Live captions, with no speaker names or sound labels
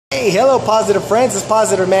Hey, hello positive friends, it's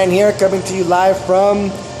Positive Man here coming to you live from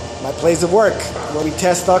my place of work where we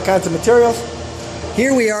test all kinds of materials.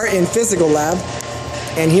 Here we are in physical lab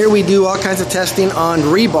and here we do all kinds of testing on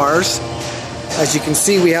rebars. As you can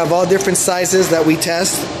see, we have all different sizes that we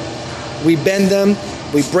test. We bend them,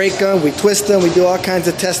 we break them, we twist them, we do all kinds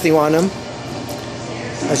of testing on them,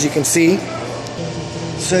 as you can see.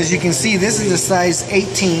 So as you can see, this is a size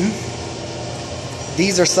 18.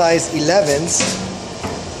 These are size 11s.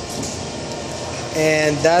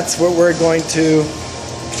 And that's what we're going to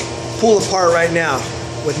pull apart right now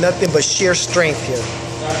with nothing but sheer strength here.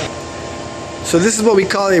 So this is what we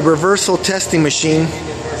call a reversal testing machine,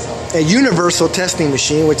 a universal testing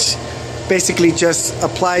machine, which basically just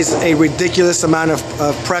applies a ridiculous amount of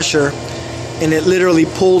pressure and it literally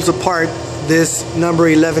pulls apart this number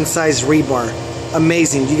 11 size rebar.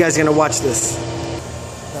 Amazing. You guys are going to watch this.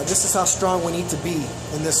 Now this is how strong we need to be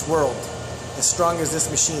in this world, as strong as this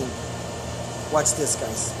machine. Watch this,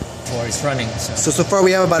 guys. Or it's running. So far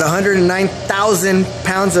we have about 109,000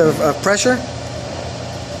 pounds of pressure.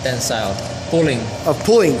 Tensile. Pulling. Of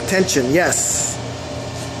pulling, tension, yes.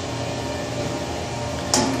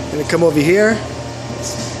 I'm gonna come over here.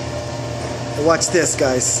 And watch this,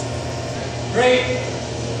 guys. Great.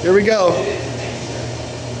 Here we go.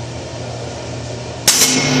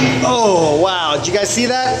 Oh, wow. Did you guys see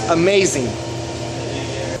that? Amazing.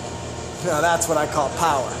 Now that's what I call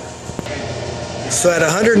power. So at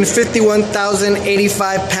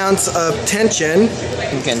 151,085 pounds of tension,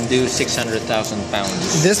 you can do 600,000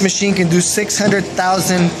 pounds. This machine can do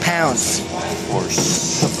 600,000 pounds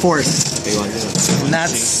of force. And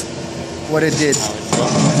that's what it did.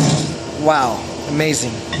 Wow,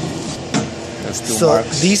 amazing. So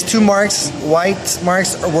these two marks, white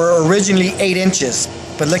marks, were originally 8 inches.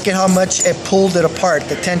 But look at how much it pulled it apart,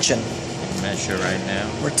 the tension. Measure right now.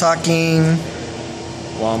 We're talking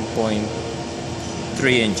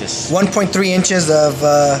 1.3 inches. 1.3 inches of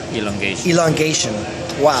elongation.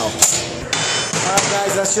 Wow. Alright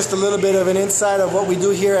guys, that's just a little bit of an insight of what we do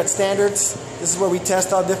here at Standards. This is where we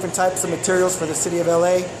test all different types of materials for the city of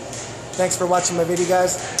LA. Thanks for watching my video,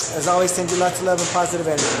 guys. As always, send you lots of love and positive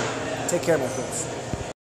energy. Take care, my friends.